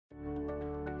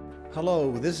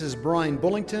Hello, this is Brian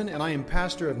Bullington, and I am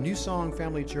pastor of New Song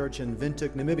Family Church in Windhoek,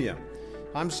 Namibia.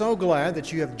 I'm so glad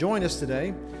that you have joined us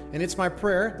today, and it's my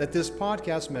prayer that this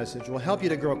podcast message will help you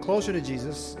to grow closer to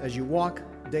Jesus as you walk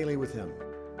daily with Him.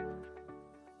 I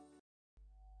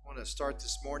want to start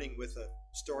this morning with a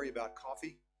story about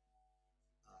coffee.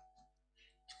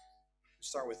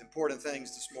 Start with important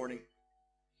things this morning.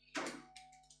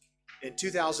 In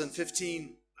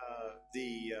 2015,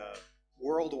 the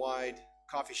worldwide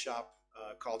coffee shop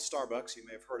called Starbucks, you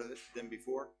may have heard of them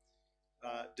before,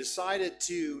 decided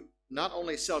to not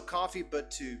only sell coffee, but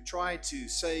to try to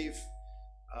save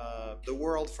the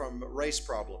world from race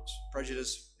problems,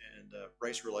 prejudice, and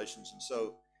race relations. And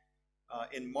so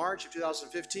in March of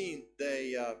 2015,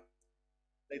 they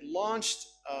launched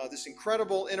this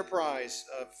incredible enterprise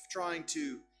of trying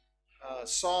to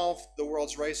solve the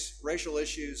world's racial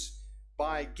issues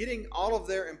by getting all of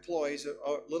their employees,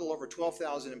 a little over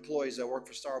 12,000 employees that work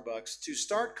for Starbucks, to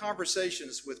start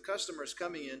conversations with customers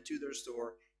coming into their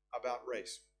store about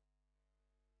race.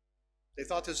 They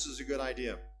thought this was a good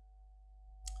idea.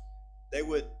 They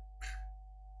would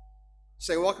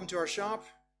say, "Welcome to our shop,"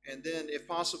 and then, if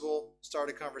possible, start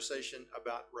a conversation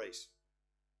about race.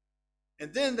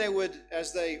 And then they would,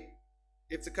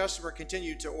 if the customer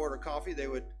continued to order coffee, they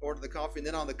would order the coffee, and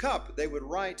then on the cup, they would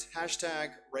write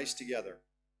 #RaceTogether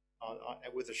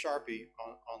with a Sharpie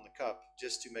on the cup,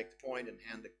 just to make the point and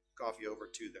hand the coffee over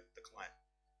to the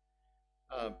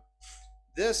client.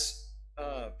 This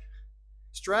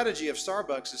strategy of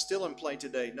Starbucks is still in play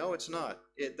today. No, it's not.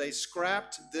 They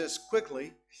scrapped this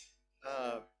quickly.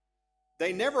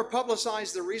 They never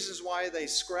publicized the reasons why they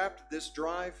scrapped this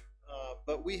drive,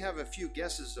 but we have a few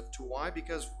guesses as to why,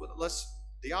 because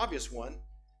the obvious one,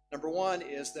 number one,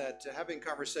 is that having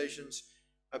conversations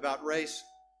about race,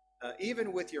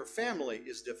 even with your family,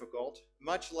 is difficult,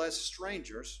 much less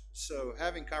strangers. So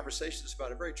having conversations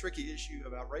about a very tricky issue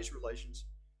about race relations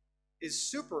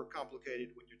is super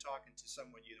complicated when you're talking to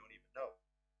someone you don't even know.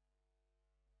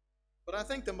 But I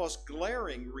think the most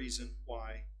glaring reason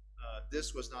why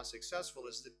this was not successful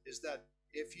is that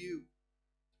if you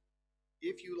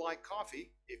like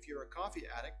coffee, if you're a coffee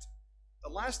addict, the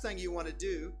last thing you want to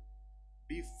do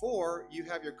before you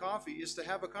have your coffee is to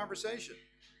have a conversation.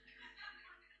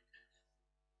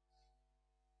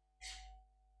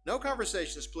 No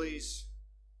conversations, please.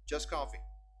 Just coffee.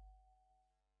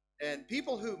 And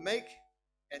people who make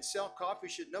and sell coffee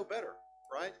should know better,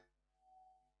 right?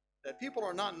 That people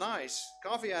are not nice.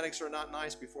 Coffee addicts are not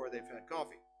nice before they've had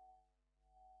coffee.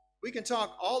 We can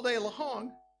talk all day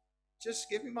long. Just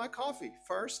give me my coffee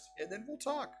first, and then we'll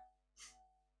talk.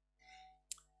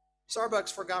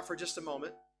 Starbucks forgot for just a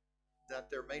moment that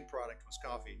their main product was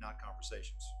coffee, not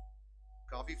conversations.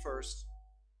 Coffee first,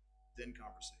 then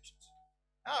conversations.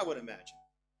 Now, I would imagine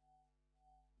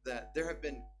that there have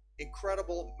been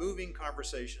incredible, moving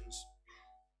conversations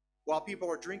while people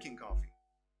are drinking coffee,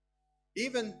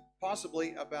 even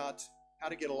possibly about how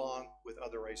to get along with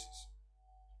other races.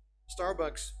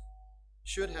 Starbucks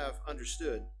should have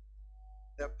understood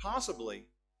that possibly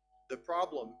the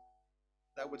problem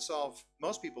that would solve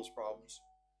most people's problems,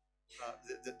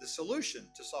 the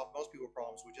solution to solve most people's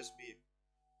problems would just be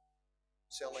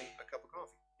selling a cup of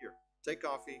coffee. Here, take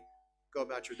coffee, go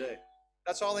about your day.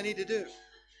 That's all they need to do.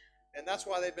 And that's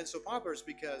why they've been so popular, is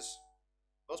because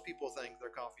most people think their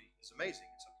coffee is amazing,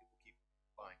 and some people keep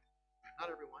buying it. Not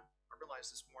everyone. I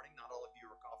realized this morning not all of you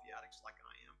are coffee addicts like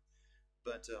I am,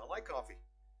 but I like coffee.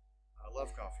 I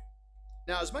love coffee.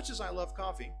 Now, as much as I love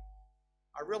coffee,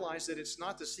 I realize that it's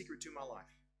not the secret to my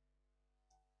life.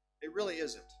 It really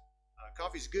isn't.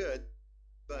 Coffee's good,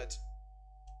 but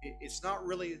it's not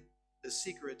really the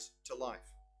secret to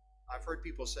life. I've heard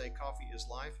people say coffee is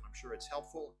life. I'm sure it's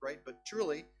helpful, great, but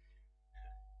truly,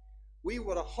 we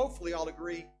would hopefully all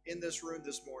agree in this room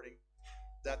this morning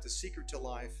that the secret to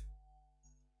life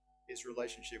is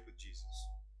relationship with Jesus.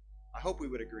 I hope we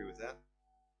would agree with that.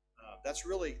 That's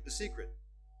really the secret.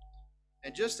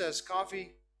 And just as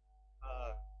coffee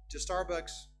to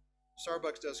Starbucks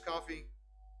does coffee,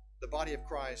 the body of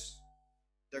Christ,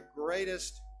 the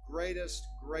greatest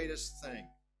thing,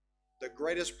 the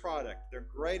greatest product, the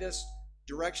greatest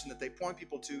direction that they point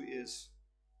people to is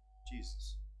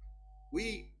Jesus.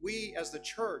 We as the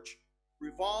church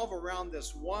revolve around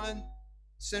this one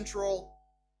central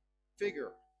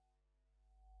figure,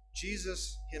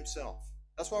 Jesus Himself.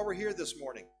 That's why we're here this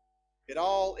morning. It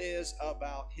all is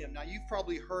about Him. Now, you've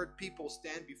probably heard people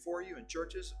stand before you in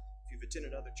churches, if you've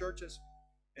attended other churches,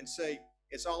 and say,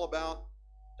 it's all about ...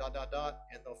 and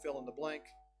they'll fill in the blank.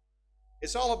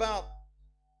 It's all about.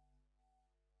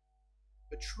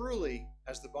 But truly,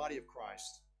 as the body of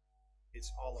Christ,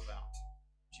 it's all about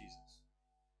Jesus.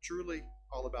 Truly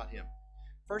all about him.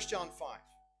 1 John 5.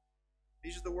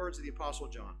 These are the words of the Apostle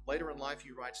John. Later in life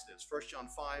he writes this. 1 John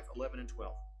 5, 11 and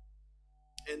 12.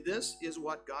 And this is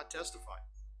what God testified.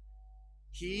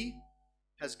 He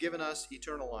has given us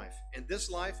eternal life. And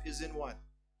this life is in what?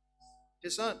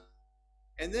 His Son.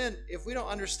 And then, if we don't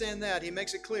understand that, he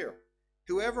makes it clear.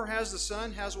 Whoever has the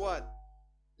Son has what?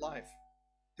 Life.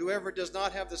 Whoever does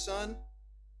not have the Son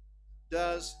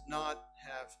does not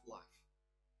have life.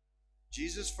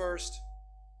 Jesus first,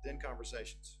 then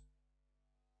conversations.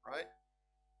 Right?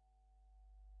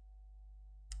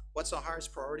 What's our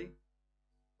highest priority?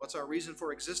 What's our reason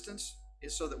for existence?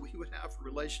 Is so that we would have a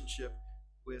relationship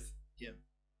with him.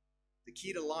 The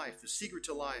key to life, the secret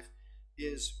to life,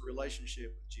 is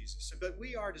relationship with Jesus. But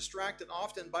we are distracted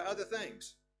often by other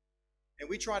things. And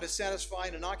we try to satisfy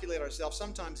and inoculate ourselves,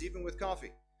 sometimes even with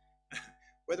coffee.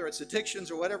 Whether it's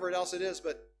addictions or whatever else it is.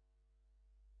 But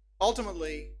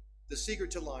ultimately, the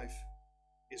secret to life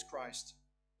is Christ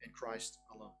and Christ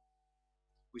alone.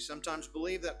 We sometimes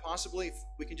believe that possibly if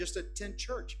we can just attend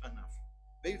church enough.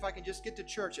 Maybe if I can just get to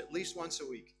church at least once a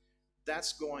week,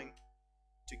 that's going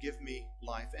to give me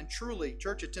life. And truly,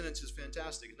 church attendance is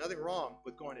fantastic. There's nothing wrong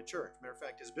with going to church. Matter of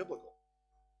fact, it's biblical.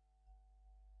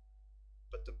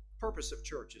 But the purpose of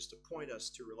church is to point us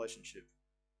to relationship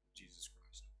with Jesus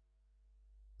Christ.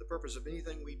 The purpose of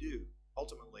anything we do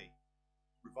ultimately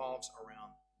revolves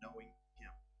around knowing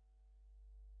him.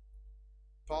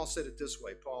 Paul said it this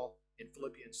way. Paul in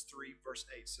Philippians 3 verse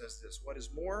 8 says this. What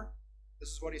is more? This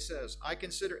is what he says. I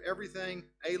consider everything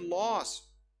a loss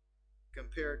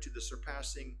compared to the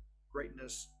surpassing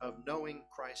greatness of knowing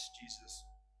Christ Jesus,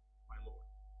 my Lord,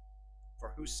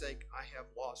 for whose sake I have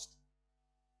lost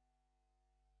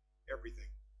everything.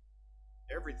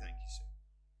 Everything, he said.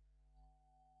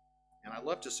 And I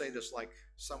love to say this like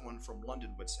someone from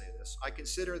London would say this. I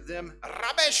consider them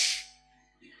rubbish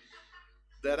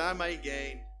that I may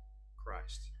gain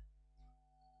Christ.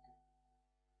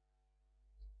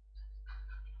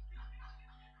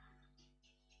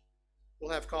 We'll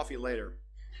have coffee later.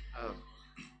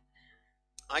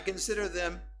 I consider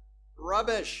them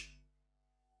rubbish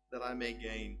that I may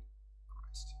gain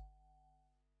Christ.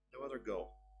 No other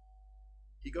goal.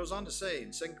 He goes on to say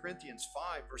in 2 Corinthians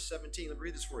 5, verse 17, let me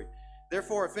read this for you.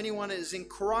 Therefore, if anyone is in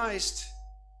Christ,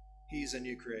 he's a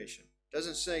new creation. It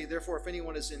doesn't say, therefore, if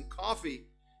anyone is in coffee,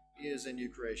 he is a new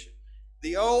creation.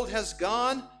 The old has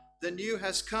gone, the new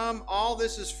has come. All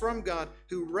this is from God,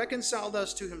 who reconciled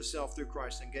us to himself through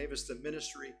Christ and gave us the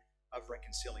ministry of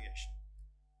reconciliation.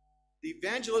 The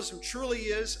evangelism truly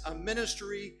is a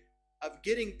ministry of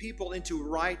getting people into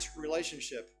right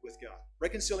relationship with God.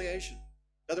 Reconciliation.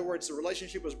 In other words, the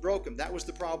relationship was broken. That was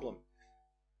the problem.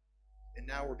 And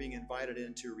now we're being invited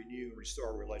in to renew and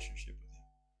restore a relationship with him.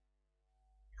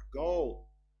 Our goal,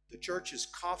 the church's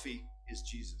coffee, is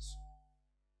Jesus.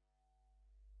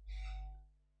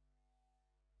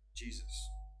 Jesus,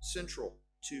 central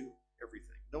to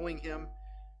everything. Knowing him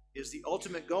is the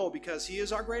ultimate goal because he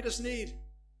is our greatest need.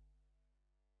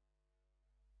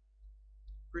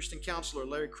 Christian counselor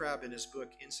Larry Crabb in his book,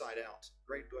 Inside Out.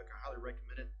 Great book. I highly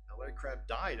recommend it. Now, Larry Crabb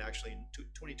died actually in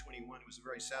 2021. It was a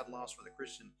very sad loss for the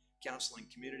Christian counseling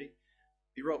community.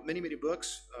 He wrote many, many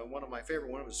books. One of my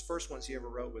favorite, one of his first ones he ever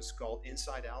wrote was called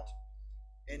Inside Out.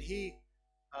 And he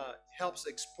helps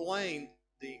explain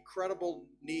the incredible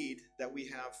need that we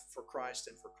have for Christ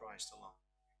and for Christ alone.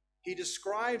 He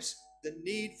describes the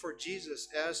need for Jesus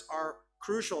as our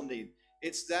crucial need.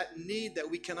 It's that need that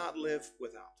we cannot live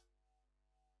without.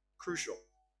 Crucial.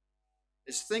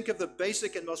 Is think of the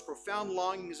basic and most profound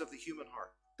longings of the human heart.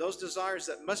 Those desires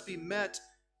that must be met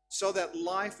so that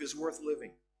life is worth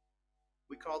living.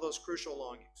 We call those crucial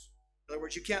longings. In other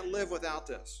words, you can't live without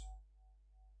this.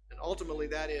 And ultimately,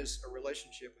 that is a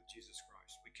relationship with Jesus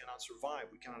Christ. We cannot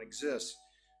survive. We cannot exist.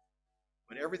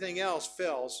 When everything else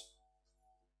fails,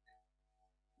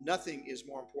 nothing is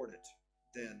more important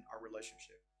than our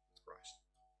relationship with Christ.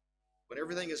 When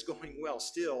everything is going well,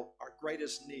 still, our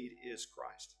greatest need is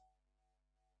Christ.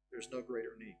 There's no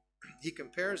greater need. He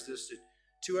compares this to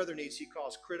two other needs he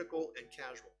calls critical and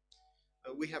casual.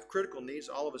 We have critical needs,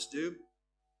 all of us do.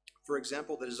 For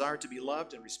example, the desire to be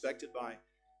loved and respected by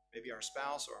maybe our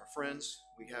spouse or our friends.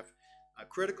 We have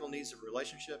critical needs of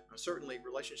relationship. Now, certainly,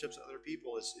 relationships with other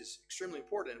people is extremely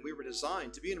important, and we were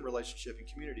designed to be in a relationship and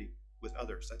community with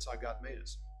others. That's how God made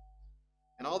us.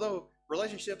 And although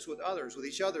relationships with others, with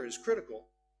each other, is critical,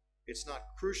 it's not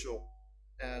crucial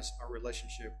as our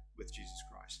relationship with Jesus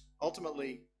Christ.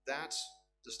 Ultimately, that's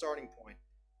the starting point,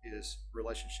 is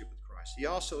relationship with Christ. He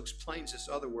also explains this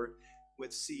other word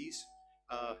with C's,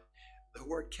 the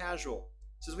word casual.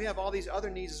 says we have all these other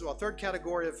needs as well. Third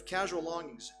category of casual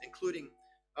longings, including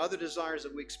other desires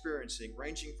that we're experiencing,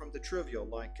 ranging from the trivial,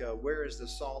 like where is the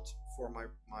salt for my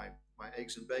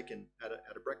eggs and bacon at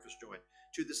a breakfast joint,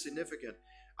 to the significant,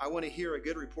 I want to hear a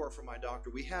good report from my doctor.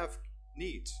 We have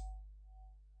needs,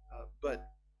 but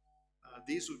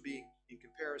these would be, in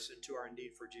comparison to our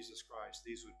need for Jesus Christ,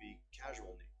 these would be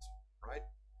casual needs, right?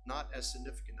 Not as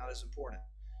significant, not as important.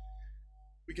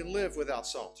 We can live without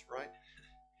salt, right?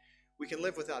 We can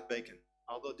live without bacon,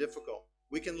 although difficult.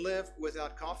 We can live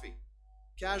without coffee.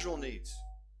 Casual needs.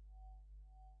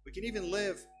 We can even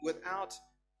live without,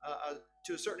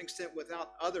 to a certain extent,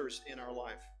 without others in our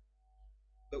life.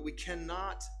 But we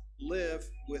cannot live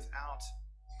without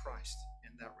Christ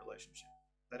in that relationship.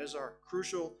 That is our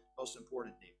crucial, most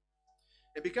important need.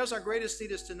 And because our greatest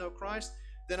need is to know Christ,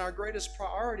 then our greatest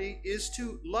priority is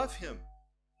to love Him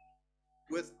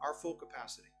with our full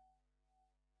capacity.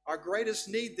 Our greatest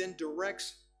need then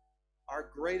directs our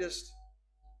greatest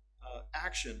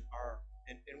action,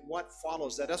 and what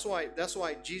follows that. That's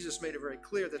why Jesus made it very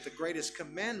clear that the greatest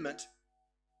commandment,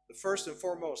 the first and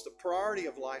foremost, the priority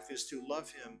of life is to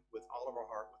love Him with all of our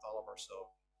heart, with all of our soul,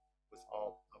 with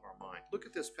all of our mind. Look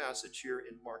at this passage here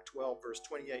in Mark 12, verse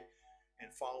 28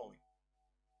 and following.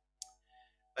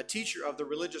 A teacher of the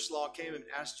religious law came and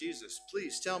asked Jesus,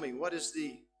 "Please tell me, what's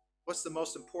the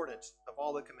most important of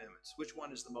all the commandments? Which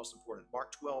one is the most important?"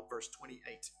 Mark 12, verse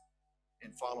 28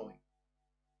 and following.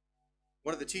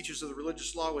 One of the teachers of the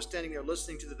religious law was standing there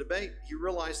listening to the debate. He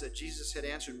realized that Jesus had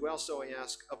answered well, so he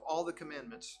asked, "Of all the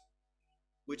commandments,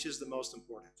 which is the most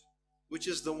important? Which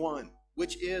is the one?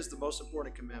 Which is the most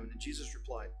important commandment?" And Jesus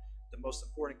replied, "The most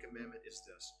important commandment is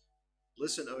this.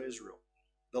 Listen, O Israel,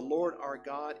 the Lord our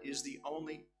God is the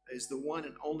one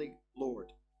and only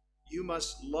Lord. You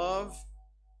must love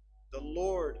the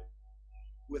Lord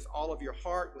with all of your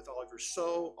heart, with all of your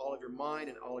soul, all of your mind,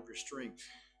 and all of your strength."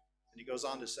 And he goes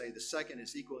on to say, the second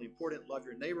is equally important. Love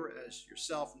your neighbor as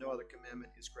yourself. No other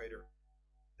commandment is greater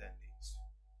than these.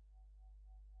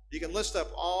 You can list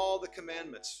up all the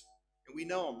commandments, and we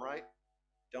know them, right?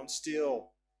 Don't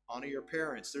steal. Honor your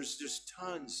parents. There's just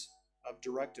tons of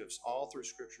directives all through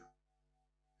Scripture.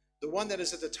 The one that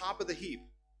is at the top of the heap,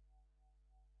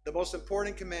 the most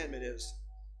important commandment is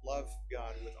love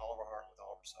God with all of our heart, with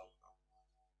all of our soul.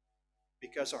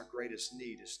 Because our greatest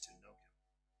need is to know Him.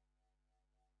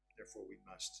 Therefore, we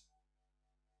must,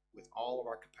 with all of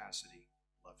our capacity,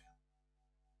 love Him.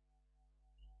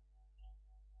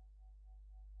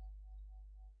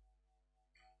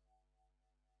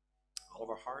 All of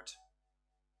our heart,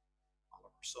 all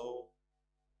of our soul,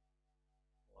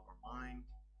 all of our mind,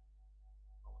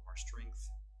 all of our strength.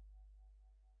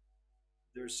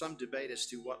 There's some debate as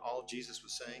to what all Jesus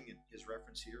was saying in His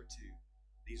reference here to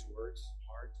these words: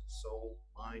 heart, soul,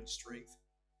 mind, strength.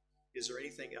 Is there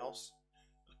anything else?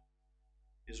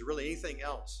 Is there really anything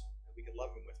else that we can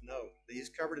love Him with? No. He's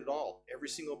covered it all. Every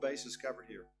single base is covered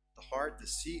here. The heart, the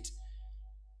seat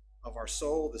of our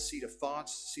soul, the seat of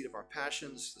thoughts, the seat of our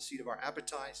passions, the seat of our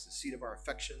appetites, the seat of our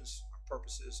affections, our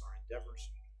purposes, our endeavors.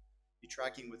 You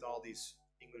tracking with all these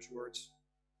English words?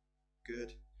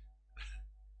 Good.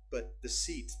 But the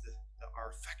seat,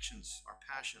 our affections, our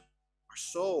passion, our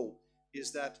soul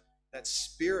is that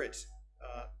spirit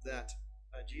that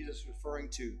Jesus is referring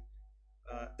to,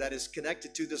 that is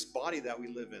connected to this body that we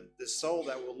live in, this soul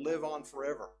that will live on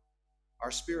forever. Our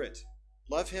spirit.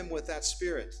 Love Him with that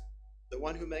spirit, the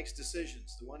one who makes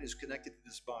decisions, the one who's connected to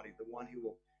this body, the one who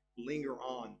will linger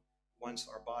on once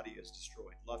our body is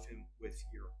destroyed. Love Him with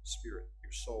your spirit,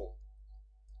 your soul.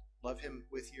 Love Him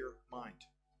with your mind.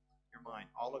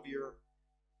 All of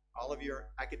your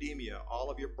academia, all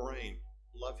of your brain,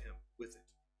 love Him with it.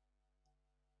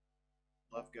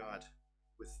 Love God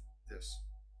with this.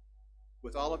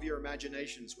 With all of your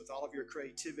imaginations, with all of your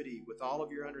creativity, with all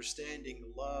of your understanding,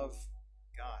 love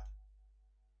God.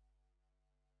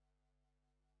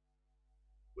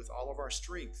 With all of our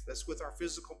strength, that's with our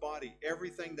physical body.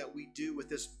 Everything that we do with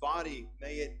this body,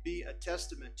 may it be a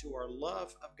testament to our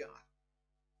love of God.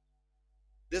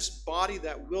 This body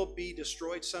that will be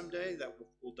destroyed someday, that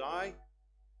will die,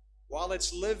 while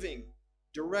it's living,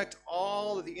 direct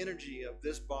all of the energy of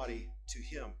this body to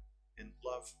Him in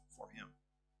love for Him.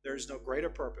 There is no greater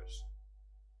purpose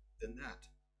than that.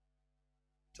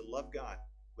 To love God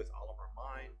with all of our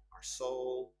mind, our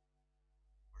soul,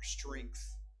 our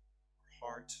strength, our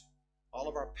heart, all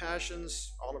of our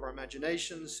passions, all of our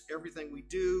imaginations, everything we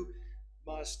do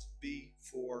must be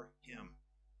for Him.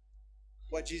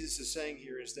 What Jesus is saying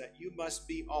here is that you must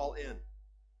be all in.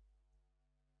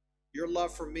 Your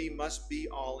love for me must be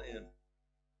all in.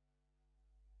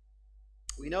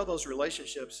 We know those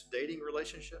relationships, dating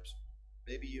relationships,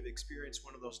 Maybe you've experienced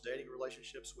one of those dating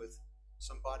relationships with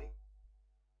somebody.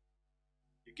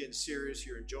 You're getting serious,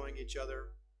 you're enjoying each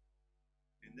other,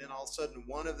 and then all of a sudden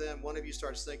one of you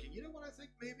starts thinking, you know what, I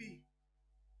think maybe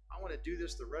I want to do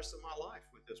this the rest of my life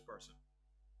with this person.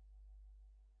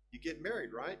 You get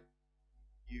married, right?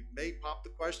 You may pop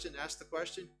the question, ask the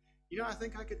question, you know, I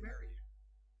think I could marry you.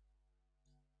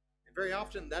 And very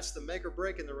often that's the make or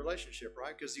break in the relationship,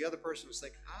 right? Because the other person is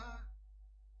thinking,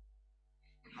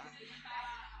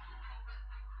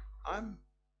 I'm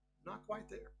not quite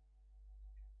there.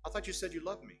 I thought you said you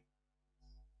loved me.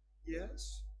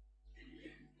 Yes.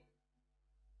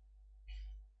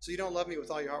 So you don't love me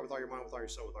with all your heart, with all your mind, with all your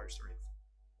soul, with all your strength.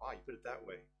 Wow, you put it that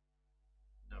way.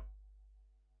 No.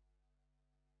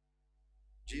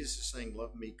 Jesus is saying,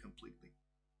 love me completely.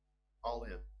 All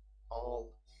in.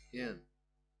 All in.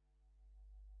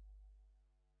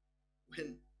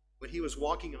 When he was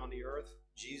walking on the earth,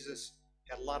 Jesus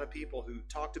had a lot of people who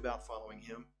talked about following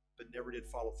him, but never did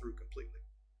follow through completely.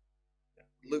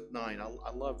 Luke 9,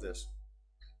 I love this.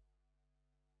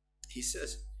 He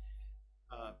says,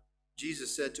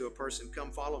 Jesus said to a person,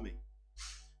 come follow me.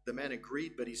 The man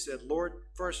agreed, but he said, Lord,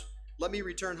 first, let me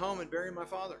return home and bury my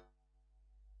father.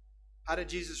 How did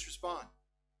Jesus respond?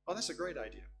 Oh, that's a great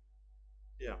idea.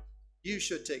 Yeah, you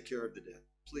should take care of the dead.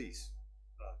 Please,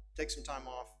 take some time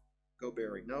off, go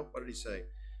bury. No, what did he say?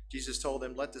 Jesus told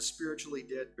them, let the spiritually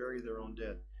dead bury their own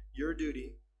dead. Your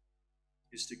duty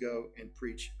is to go and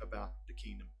preach about the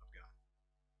kingdom of God.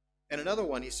 And another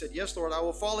one, he said, yes, Lord, I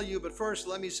will follow you, but first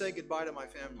let me say goodbye to my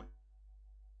family.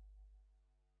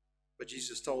 But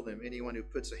Jesus told them, anyone who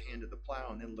puts a hand to the plow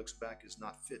and then looks back is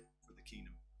not fit for the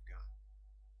kingdom of God.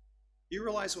 You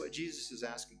realize what Jesus is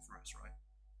asking for us, right?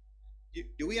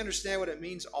 Do we understand what it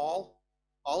means all?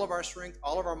 All of our strength,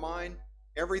 all of our mind,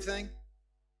 everything?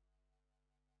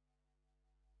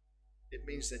 It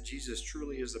means that Jesus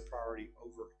truly is the priority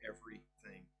over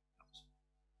everything else.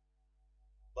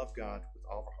 Love God with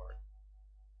all of our heart.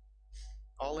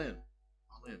 All in.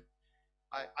 All in.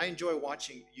 I enjoy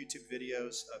watching YouTube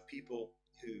videos of people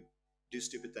who do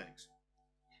stupid things.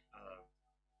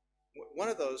 One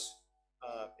of those,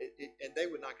 and they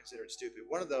would not consider it stupid,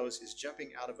 one of those is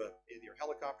jumping out of either a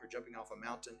helicopter, jumping off a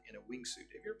mountain in a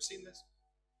wingsuit. Have you ever seen this?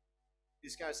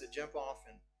 These guys that jump off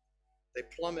and they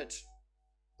plummet,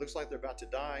 looks like they're about to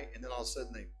die, and then all of a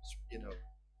sudden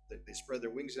they spread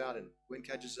their wings out and wind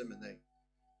catches them, and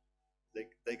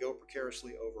they go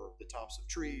precariously over the tops of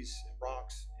trees and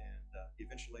rocks, and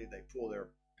eventually they pull their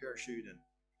parachute and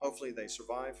hopefully they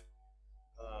survive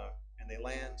and they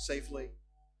land safely.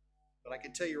 But I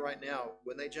can tell you right now,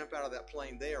 when they jump out of that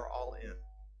plane, they are all in.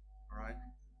 All right?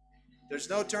 There's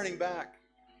no turning back.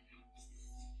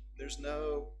 There's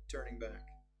no turning back.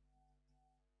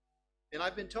 And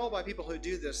I've been told by people who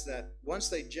do this that once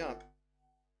they jump,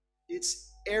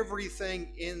 it's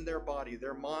everything in their body,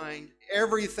 their mind,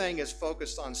 everything is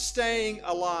focused on staying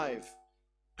alive.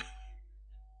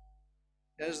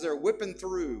 As they're whipping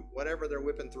through whatever they're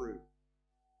whipping through,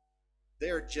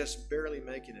 they're just barely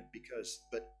making it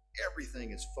but everything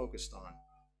is focused on,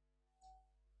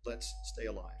 let's stay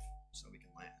alive so we can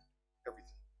land.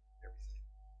 Everything.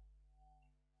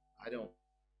 I don't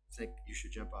think you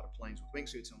should jump out of planes with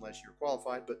wingsuits unless you're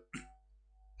qualified, but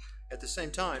at the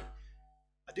same time,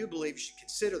 I do believe you should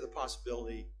consider the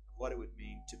possibility of what it would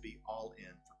mean to be all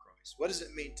in for Christ. What does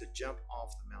it mean to jump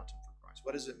off the mountain for Christ?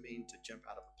 What does it mean to jump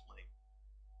out of a plane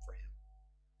for Him?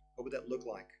 What would that look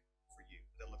like for you?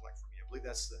 What would that look like for me? I believe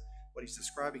that's what he's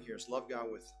describing here is love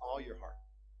God with all your heart,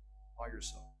 all your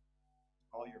soul,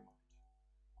 all your mind,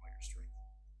 all your strength.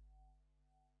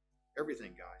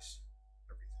 Everything, guys.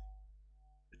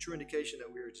 The true indication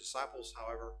that we are disciples,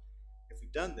 however, if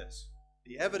we've done this,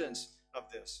 the evidence of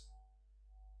this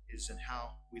is in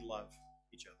how we love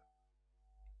each other.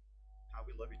 How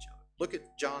we love each other. Look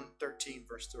at John 13,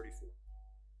 verse 34.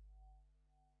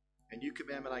 A new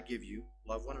commandment I give you,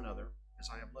 love one another as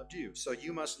I have loved you. So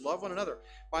you must love one another.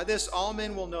 By this, all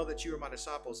men will know that you are my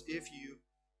disciples if you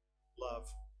love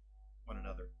one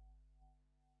another.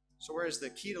 So whereas the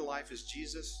key to life is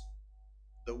Jesus,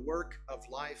 the work of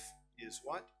life is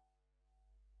what?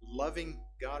 Loving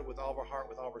God with all of our heart,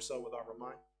 with all of our soul, with all of our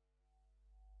mind,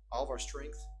 all of our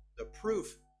strength. The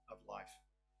proof of life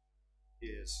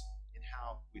is in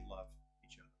how we love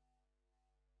each other.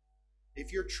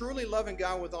 If you're truly loving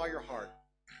God with all your heart,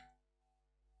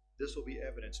 this will be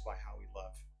evidenced by how we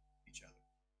love each other.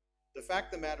 The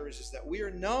fact of the matter is that we are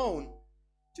known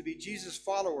to be Jesus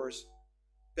followers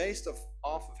based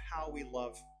off of how we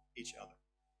love each other.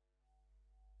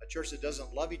 A church that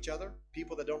doesn't love each other,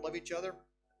 people that don't love each other,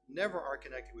 never are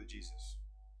connected with Jesus.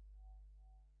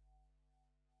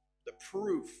 the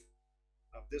proof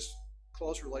of this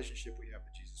close relationship we have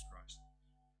with Jesus Christ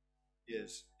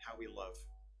is how we love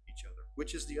each other,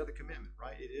 which is the other commandment,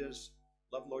 right? It is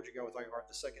love the Lord your God with all your heart.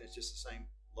 The second is just the same,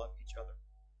 love each other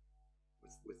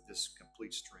with this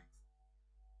complete strength.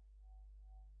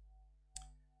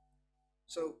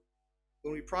 So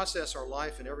when we process our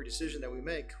life and every decision that we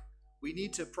make, we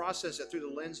need to process it through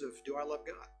the lens of, do I love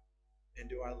God? And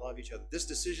do I love each other? This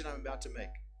decision I'm about to make,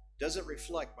 does it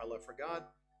reflect my love for God?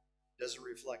 Does it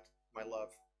reflect my love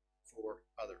for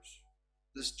others?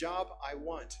 This job I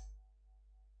want,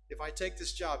 if I take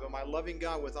this job, am I loving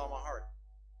God with all my heart?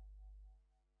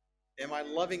 Am I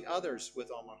loving others with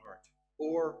all my heart?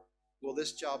 Or will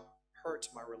this job hurt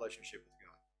my relationship with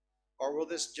God? Or will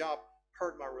this job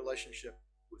hurt my relationship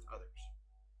with others?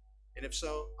 And if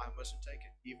so, I mustn't take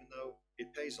it, even though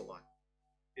it pays a lot.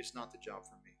 It's not the job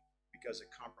for me because it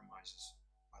compromises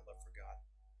my love for God,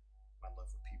 my love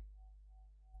for people,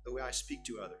 the way I speak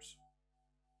to others.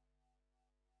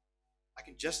 I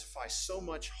can justify so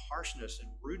much harshness and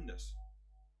rudeness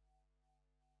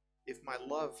if my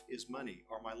love is money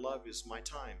or my love is my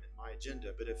time and my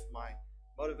agenda. But if my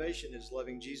motivation is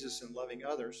loving Jesus and loving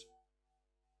others,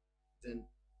 then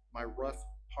my rough,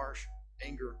 harsh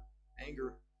anger,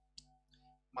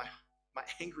 my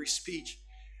angry speech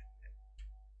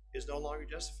is no longer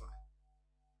justified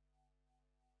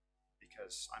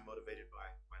because I'm motivated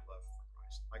by my love for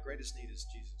Christ. My greatest need is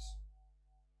Jesus.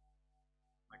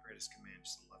 My greatest command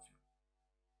is to love Him.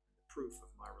 And the proof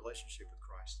of my relationship with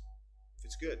Christ, if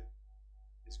it's good,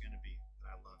 is going to be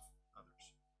that I love others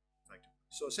effectively.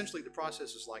 So essentially the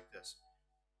process is like this.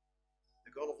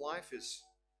 The goal of life is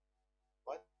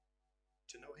what?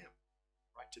 To know Him,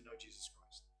 right? To know Jesus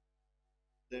Christ.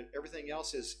 Then everything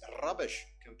else is rubbish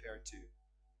compared to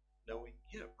knowing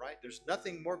Him, right? There's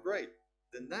nothing more great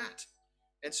than that.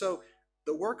 And so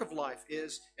the work of life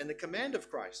is, and the command of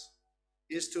Christ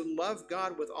is to love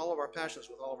God with all of our passions,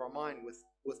 with all of our mind,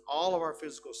 with all of our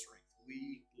physical strength.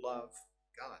 We love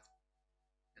God.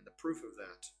 And the proof of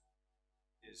that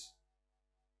is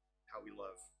how we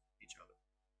love each other.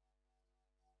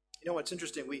 You know what's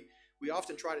interesting? We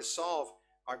often try to solve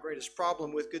our greatest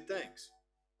problem with good things,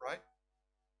 right?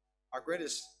 Our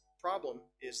greatest problem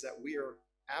is that we are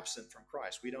absent from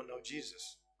Christ. We don't know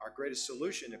Jesus. Our greatest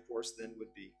solution, of course, then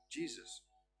would be Jesus.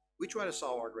 We try to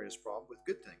solve our greatest problem with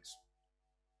good things,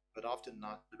 but often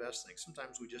not the best things.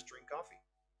 Sometimes we just drink coffee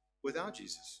without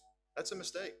Jesus. That's a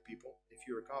mistake, people, if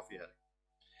you're a coffee addict.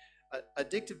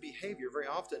 Addictive behavior very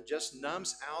often just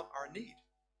numbs out our need.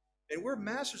 And we're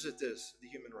masters at this, the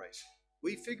human race.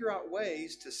 We figure out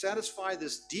ways to satisfy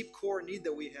this deep core need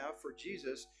that we have for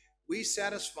Jesus. We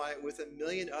satisfy it with a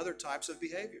million other types of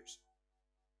behaviors.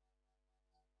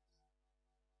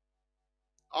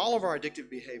 All of our addictive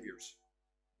behaviors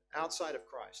outside of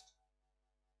Christ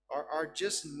are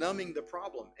just numbing the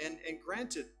problem. And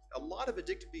granted, a lot of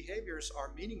addictive behaviors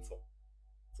are meaningful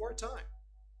for a time,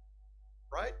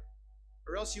 right?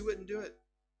 Or else you wouldn't do it.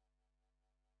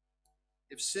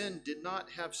 If sin did not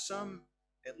have some,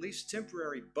 at least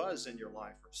temporary buzz in your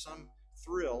life or some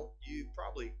thrill, you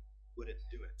probably wouldn't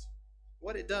do it.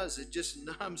 What it does, it just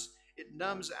numbs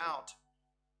out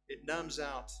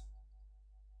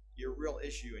your real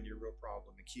issue and your real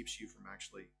problem. It keeps you from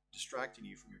actually distracting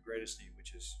you from your greatest need,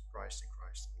 which is Christ and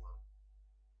Christ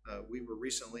alone. We were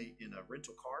recently in a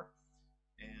rental car,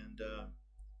 and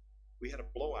we had a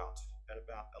blowout at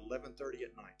about 11:30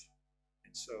 at night.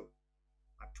 And so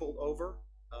I pulled over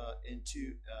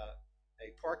into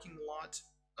a parking lot,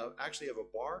 actually of a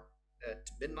bar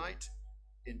at midnight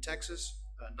in Texas.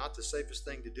 Not the safest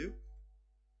thing to do.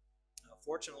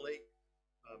 Fortunately,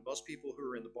 most people who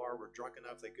were in the bar were drunk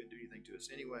enough they couldn't do anything to us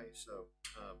anyway. So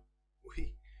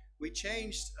we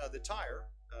changed the tire,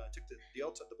 took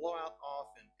the blowout off,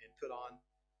 and put on.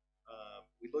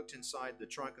 We looked inside the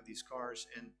trunk of these cars,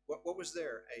 and what was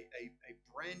there? A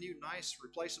brand new, nice,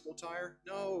 replaceable tire?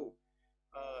 No,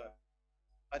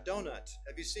 a donut.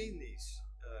 Have you seen these?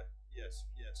 Yes.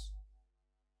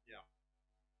 Yeah.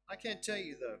 I can't tell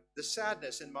you the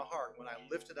sadness in my heart when I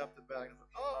lifted up the bag and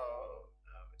thought, oh,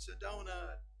 no, it's a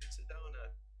donut. It's a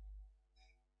donut.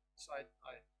 So I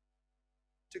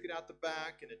took it out the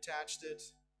back and attached it.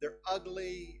 They're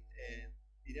ugly, and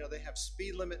they have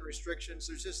speed limit restrictions.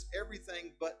 There's just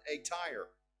everything but a tire.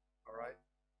 All right?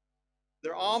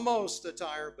 They're almost a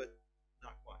tire, but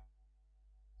not quite.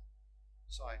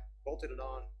 So I bolted it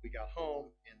on. We got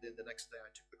home, and then the next day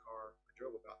I took the car. I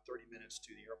drove about 30 minutes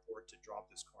to the airport to drop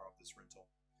this car off this rental.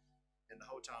 And the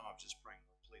whole time I was just praying,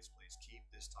 Lord, please keep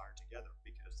this tire together,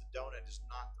 because the donut is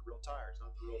not the real tire. It's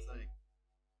not the real thing.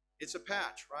 It's a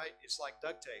patch, right? It's like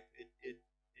duct tape. It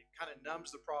It kind of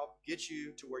numbs the problem, gets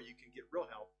you to where you can get real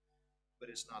help, but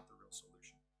it's not the real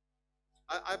solution.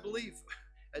 I believe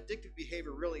addictive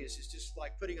behavior really is just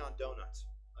like putting on donuts.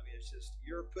 I mean, it's just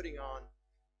you're putting on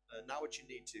not what you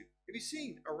need to. Have you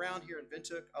seen around here in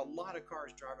Ventuk a lot of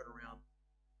cars driving around?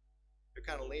 They're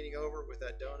kind of leaning over with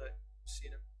that donut.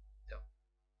 Seen them? Yeah.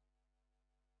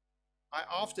 I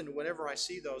often, whenever I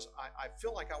see those, I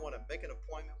feel like I want to make an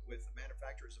appointment with the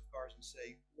manufacturers of cars and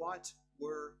say, what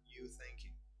were you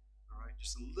thinking? All right,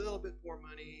 just a little bit more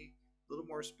money, a little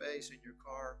more space in your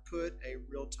car. Put a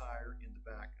real tire in the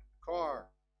back of the car.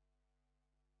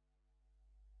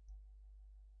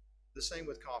 The same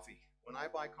with coffee. When I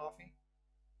buy coffee,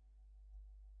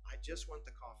 I just want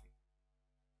the coffee.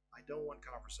 I don't want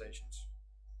conversations.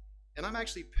 And I'm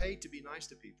actually paid to be nice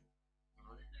to people.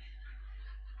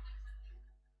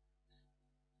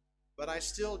 But I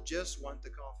still just want the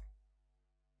coffee.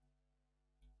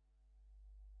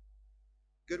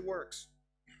 Good works.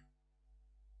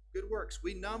 Good works.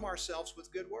 We numb ourselves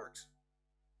with good works.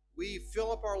 We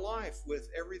fill up our life with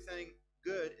everything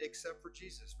good except for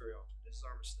Jesus very often. This is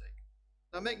our mistake.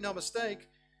 Now, make no mistake,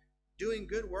 doing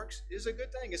good works is a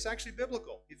good thing. It's actually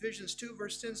biblical. Ephesians 2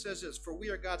 verse 10 says this, for we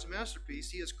are God's masterpiece.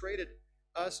 He has created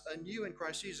us anew in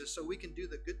Christ Jesus so we can do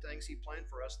the good things He planned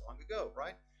for us long ago,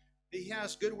 right? He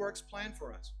has good works planned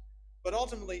for us. But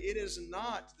ultimately, it is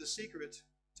not the secret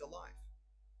to life.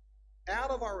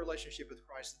 Out of our relationship with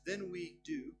Christ, then we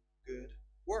do good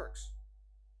works.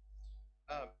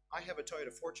 I have a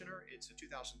Toyota Fortuner. It's a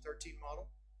 2013 model.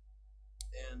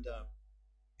 And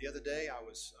the other day, I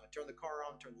turned the car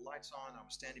on, turned the lights on. I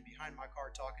was standing behind my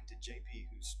car talking to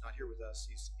JP, who's not here with us.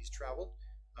 He's traveled.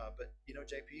 But you know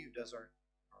JP, who does our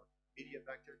media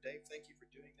back there. Dave, thank you for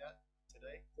doing that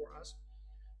today for us.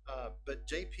 But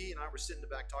JP and I were sitting in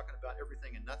the back talking about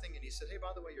everything and nothing. And he said, hey,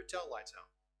 by the way, your tail light's out.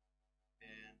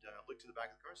 And I looked to the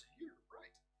back of the car and said, you're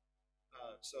right.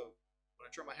 So when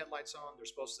I turn my headlights on,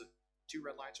 two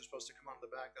red lights are supposed to come on in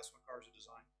the back. That's what cars are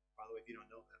designed, by the way, if you don't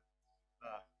know that.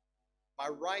 My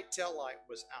right tail light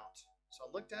was out. So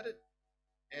I looked at it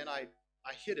and I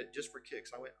hit it just for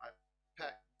kicks. I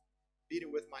beat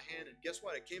it with my hand, and guess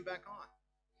what? It came back on.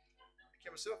 It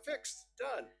came so fixed,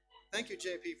 done. Thank you,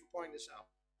 JP, for pointing this out.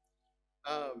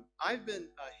 I've been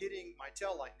hitting my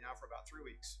tail light now for about 3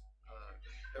 weeks.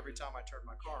 Every time I turn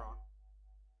my car on,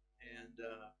 and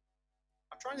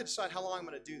I'm trying to decide how long I'm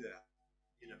going to do that,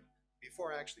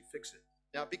 before I actually fix it.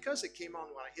 Now, because it came on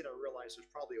when I hit it, I realized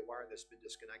there's probably a wire that's been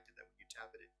disconnected that when you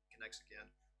tap it, it connects again,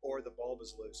 or the bulb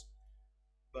is loose.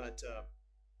 But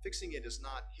fixing it is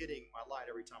not hitting my light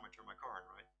every time I turn my car on,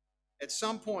 right? At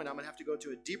some point, I'm going to have to go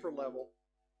to a deeper level.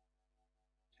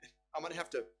 I'm going to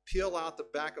have to peel out the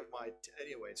back of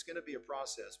anyway, it's going to be a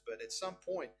process, but at some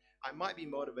point, I might be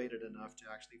motivated enough to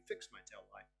actually fix my tail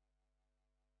light.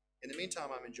 In the meantime,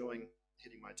 I'm enjoying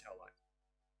hitting my tail light.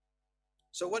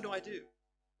 So what do I do?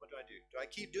 What do I do? Do I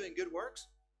keep doing good works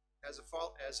as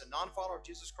a non-follower of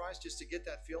Jesus Christ just to get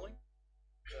that feeling,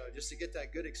 just to get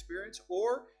that good experience?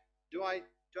 Or do I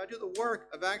do the work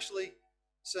of actually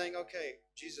saying, okay,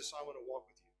 Jesus, I want to walk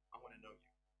with you. I want to know you.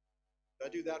 Do I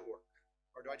do that work?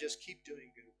 Or do I just keep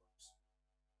doing good works?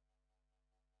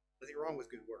 Nothing wrong with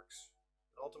good works.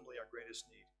 But ultimately, our greatest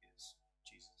need is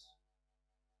Jesus.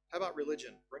 How about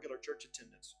religion, regular church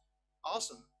attendance?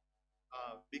 Awesome,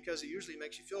 because it usually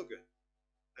makes you feel good.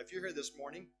 If you're here this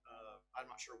morning, I'm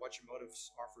not sure what your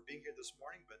motives are for being here this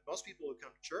morning, but most people who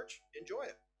come to church enjoy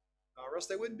it, or else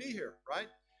they wouldn't be here, right?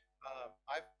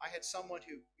 I had someone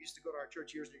who used to go to our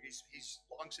church years ago. He's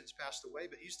long since passed away,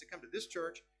 but he used to come to this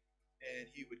church, and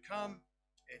he would come,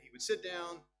 and he would sit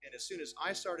down, and as soon as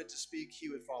I started to speak, he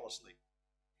would fall asleep.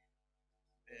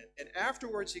 And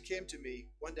afterwards, he came to me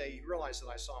one day. He realized that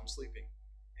I saw him sleeping,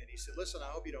 and he said, "Listen,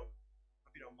 I hope you don't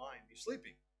mind me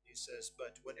sleeping." He says,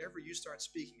 "But whenever you start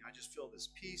speaking, I just feel this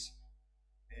peace,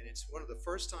 and it's one of the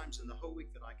first times in the whole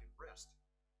week that I can rest,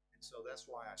 and so that's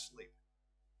why I sleep."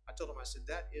 I told him, I said,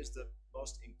 that is the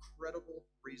most incredible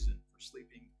reason for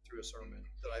sleeping through a sermon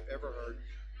that I've ever heard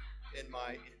in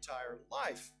my entire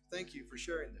life. Thank you for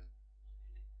sharing that.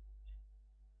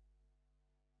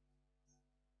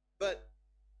 But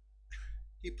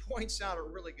he points out a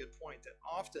really good point that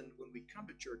often when we come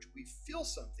to church, we feel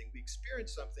something, we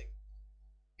experience something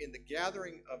in the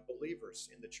gathering of believers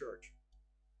in the church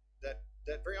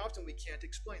that very often we can't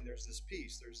explain. There's this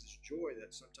peace, there's this joy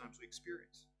that sometimes we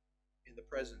experience in the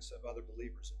presence of other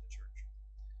believers in the church.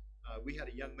 We had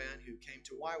a young man who came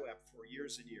to YWAP for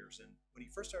years and years, and when he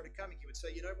first started coming, he would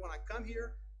say, when I come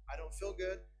here, I don't feel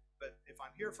good, but if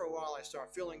I'm here for a while, I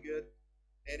start feeling good.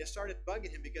 And it started bugging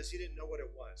him because he didn't know what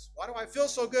it was. Why do I feel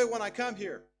so good when I come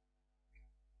here?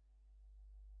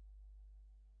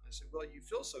 I said, well, you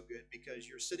feel so good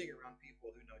because you're sitting around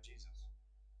people who know Jesus.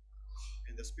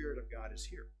 And the Spirit of God is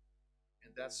here.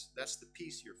 And that's the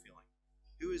peace you're feeling.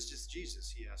 Who is just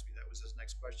Jesus? He asked me. That was his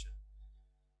next question.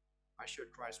 I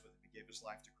shared Christ with him. He gave his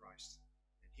life to Christ.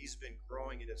 And he's been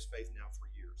growing in his faith now for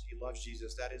years. He loves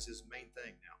Jesus. That is his main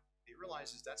thing now. He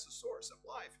realizes that's the source of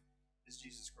life is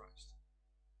Jesus Christ.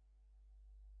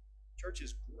 Church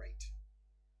is great,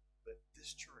 but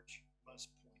this church must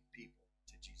point people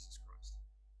to Jesus Christ.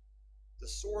 The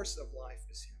source of life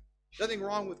is him. Nothing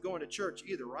wrong with going to church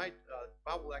either, right?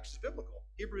 Bible actually is biblical.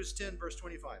 Hebrews 10, verse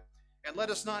 25. And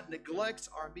let us not neglect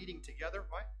our meeting together,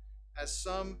 right? As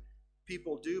some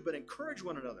people do, but encourage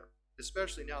one another,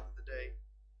 especially now that the day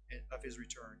of his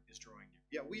return is drawing near.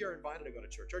 Yeah, we are invited to go to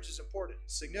church. Church is important,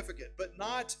 significant, but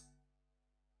not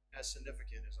as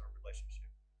significant as our relationship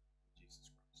with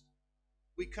Jesus Christ.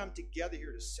 We come together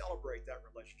here to celebrate that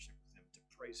relationship with him, to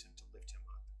praise him, to lift him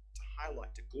up, to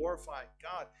highlight, to glorify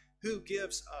God who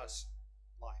gives us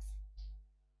life.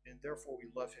 And therefore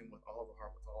we love him with all of our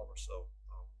heart, with all of our soul,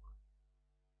 with all of our mind.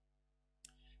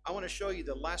 I want to show you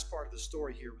the last part of the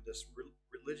story here with this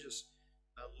religious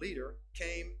leader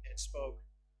came and spoke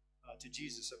to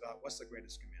Jesus about what's the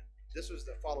greatest commandment. This was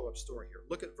the follow-up story here.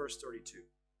 Look at verse 32.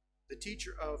 The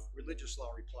teacher of religious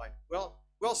law replied,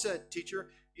 Well said, teacher,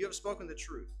 you have spoken the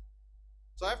truth.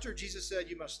 So after Jesus said,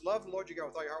 you must love the Lord your God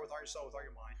with all your heart, with all your soul, with all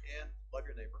your mind, and love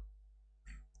your neighbor,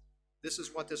 this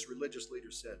is what this religious leader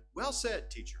said. Well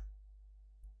said, teacher.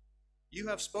 You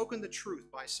have spoken the truth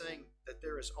by saying that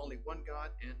there is only one God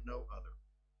and no other.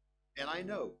 And I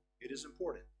know it is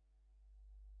important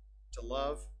to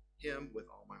love him with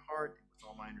all my heart, and with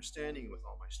all my understanding, and with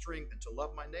all my strength, and to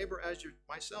love my neighbor as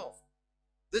myself.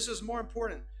 This is more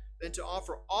important than to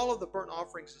offer all of the burnt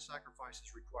offerings and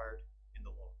sacrifices required in the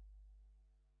law.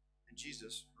 And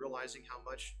Jesus, realizing how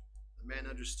much the man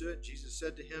understood, Jesus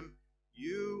said to him,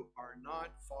 you are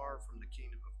not far from the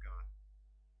kingdom of God.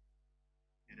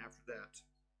 And after that,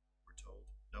 we're told,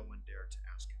 no one dared to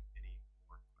ask him any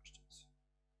more questions.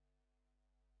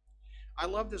 I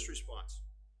love this response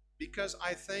because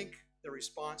I think the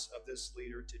response of this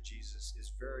leader to Jesus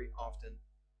is very often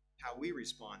how we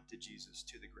respond to Jesus,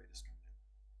 to the greatest commandment.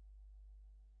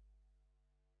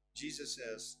 Jesus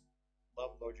says,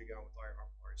 love the Lord your God with all your heart,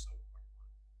 with all your soul, with all your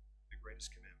mind. The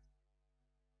greatest commandment.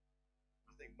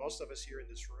 I think most of us here in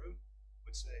this room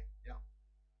would say, yeah,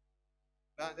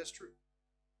 that's true.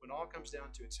 When all comes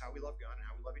down to it's how we love God and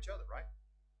how we love each other, right?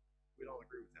 We'd all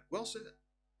agree with that. Well said,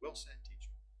 teacher.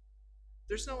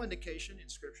 There's no indication in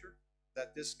Scripture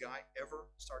that this guy ever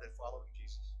started following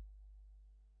Jesus.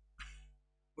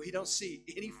 We don't see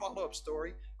any follow-up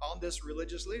story on this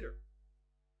religious leader.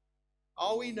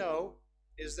 All we know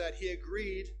is that he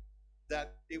agreed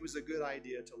that it was a good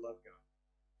idea to love God.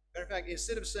 Matter of fact,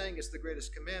 instead of saying it's the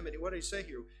greatest commandment, what did he say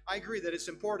here? I agree that it's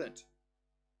important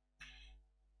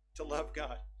to love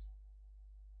God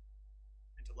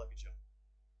and to love each other.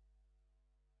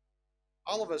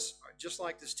 All of us, just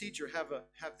like this teacher, have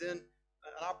then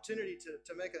an opportunity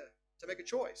to make a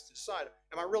choice, to decide,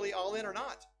 am I really all in or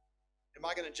not? Am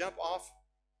I going to jump off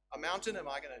a mountain? Am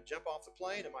I going to jump off the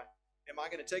plane? Am I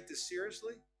going to take this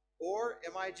seriously? Or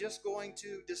am I just going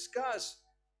to discuss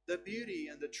the beauty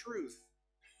and the truth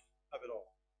of it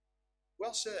all?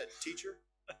 Well said, teacher.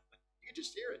 You can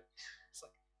just hear it. It's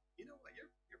like, you know what?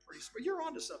 You're pretty smart. You're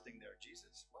onto something there,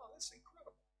 Jesus. Wow, that's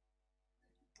incredible.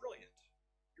 You're brilliant.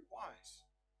 You're wise.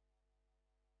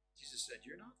 Jesus said,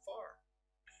 you're not far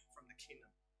from the kingdom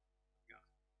of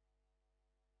God.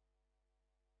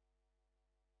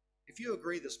 If you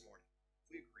agree this morning, if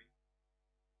we agree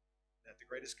that the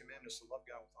greatest commandment is to love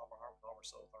God with all our heart, with all our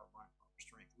soul, with all our mind, with all our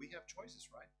strength, we have choices,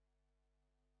 right?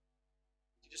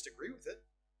 You just agree with it.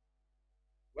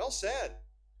 Well said.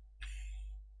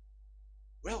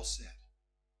 Well said.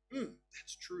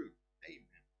 That's true.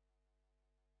 Amen.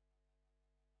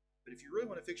 But if you really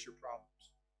want to fix your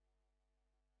problems,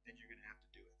 then you're going to have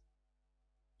to do it.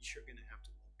 You're going to have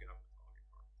to love God with all your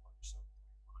heart, with all your soul, with all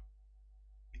your mind.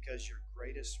 Because your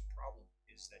greatest problem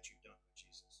is that you don't know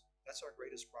Jesus. That's our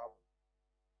greatest problem.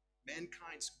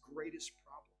 Mankind's greatest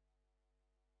problem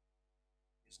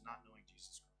is not knowing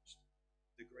Jesus Christ.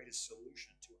 The greatest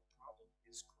solution to a problem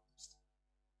is Christ.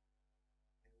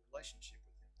 In a relationship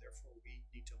with him. Therefore, we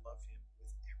need to love him with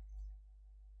everything.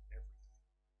 Everything.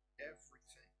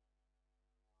 Everything.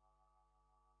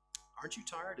 Aren't you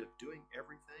tired of doing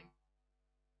everything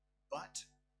but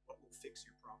what will fix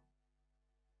your problem?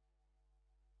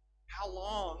 How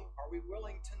long are we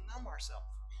willing to numb ourselves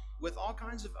with all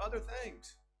kinds of other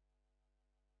things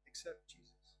except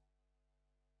Jesus?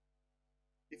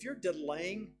 If you're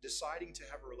deciding to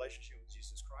have a relationship with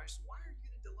Jesus Christ, why are you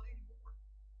going to delay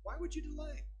Why would you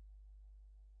delay?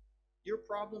 Your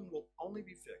problem will only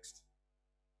be fixed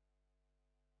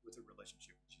with a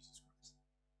relationship with Jesus Christ.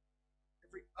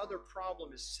 Every other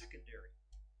problem is secondary.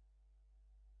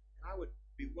 And I would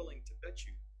be willing to bet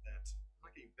you that, I'm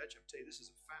not going to bet you, I'm telling you this is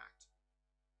a fact,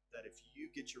 that if you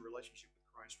get your relationship with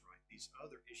Christ right, these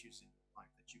other issues in your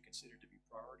life that you consider to be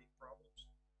priority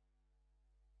problems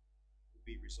will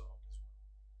be resolved as well.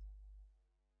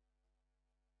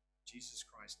 Jesus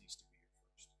Christ needs to be here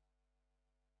first.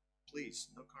 Please,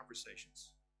 no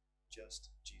conversations, just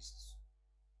Jesus.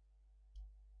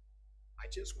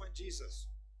 I just want Jesus.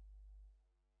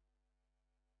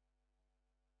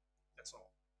 That's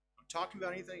all. I'm talking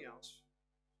about anything else.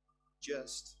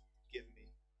 Just give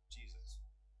me Jesus.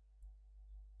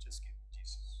 Just give me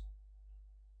Jesus.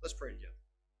 Let's pray together.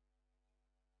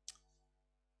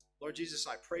 Lord Jesus,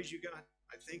 I praise you, God.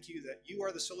 I thank you that you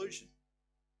are the solution.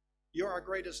 You are our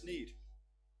greatest need.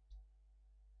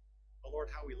 Oh Lord,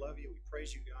 how we love you. We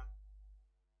praise you, God.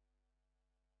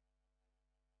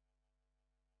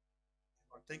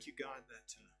 Lord, thank you, God,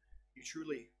 that you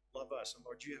truly love us. And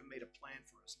Lord, you have made a plan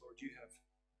for us. Lord, you have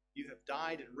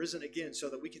died and risen again so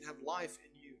that we can have life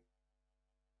in you.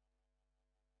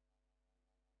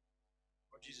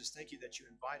 Lord Jesus, thank you that you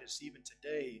invite us even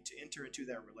today to enter into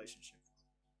that relationship.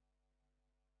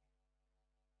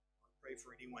 I pray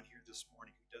for anyone here this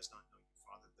morning who does not know you,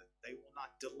 Father, that they will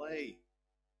not delay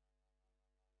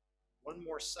one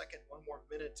more second, one more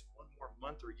minute, one more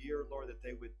month or year, Lord, that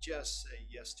they would just say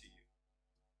yes to you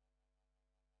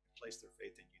and place their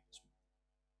faith in you this morning.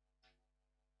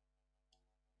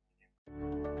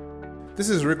 This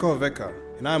is Rico Veka,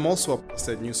 and I am also a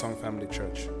pastor at New Song Family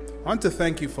Church. I want to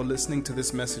thank you for listening to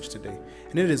this message today,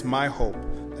 and it is my hope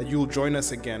that you will join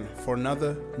us again for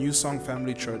another New Song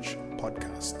Family Church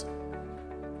podcast.